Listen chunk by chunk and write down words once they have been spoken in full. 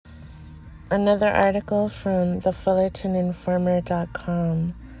Another article from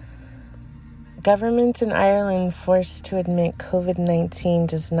thefullertoninformer.com. Government in Ireland forced to admit COVID-19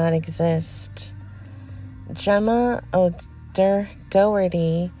 does not exist. Gemma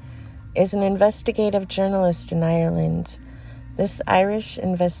O'Doherty is an investigative journalist in Ireland. This Irish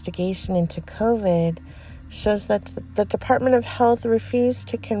investigation into COVID shows that the Department of Health refused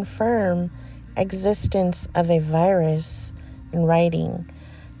to confirm existence of a virus in writing.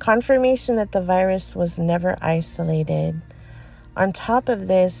 Confirmation that the virus was never isolated. On top of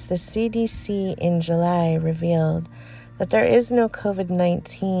this, the CDC in July revealed that there is no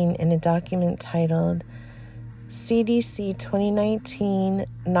COVID-19 in a document titled CDC 2019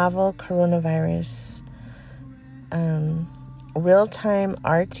 Novel Coronavirus, Real-Time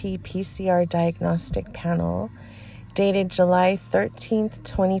RT-PCR Diagnostic Panel, dated July 13th,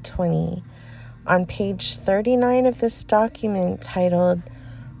 2020. On page 39 of this document titled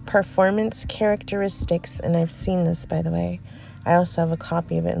Performance Characteristics, and I've seen this, by the way, I also have a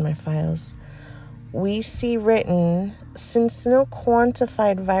copy of it in my files, we see written, since no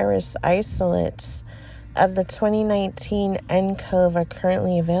quantified virus isolates of the 2019 nCoV are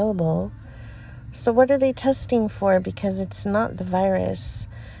currently available, so what are they testing for? Because it's not the virus.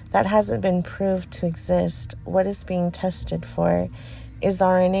 That hasn't been proved to exist. What is being tested for is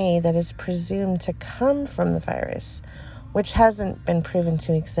RNA that is presumed to come from the virus, which hasn't been proven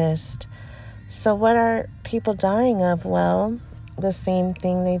to exist. So what are people dying of? Well, the same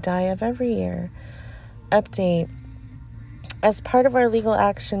thing they die of every year. Update. As part of our legal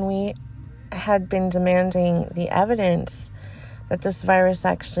action, we had been demanding the evidence that this virus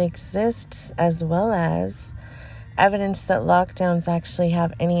actually exists, as well as evidence that lockdowns actually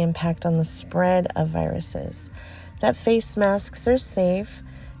have any impact on the spread of viruses, that face masks are safe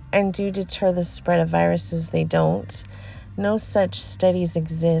and do deter the spread of viruses. They don't. No such studies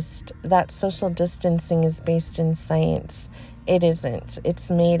exist. That social distancing is based in science. It isn't. It's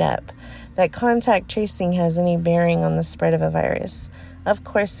made up. That contact tracing has any bearing on the spread of a virus. Of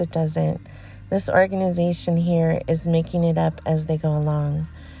course it doesn't. This organization here is making it up as they go along.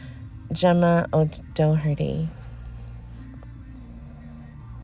 Gemma O'Doherty.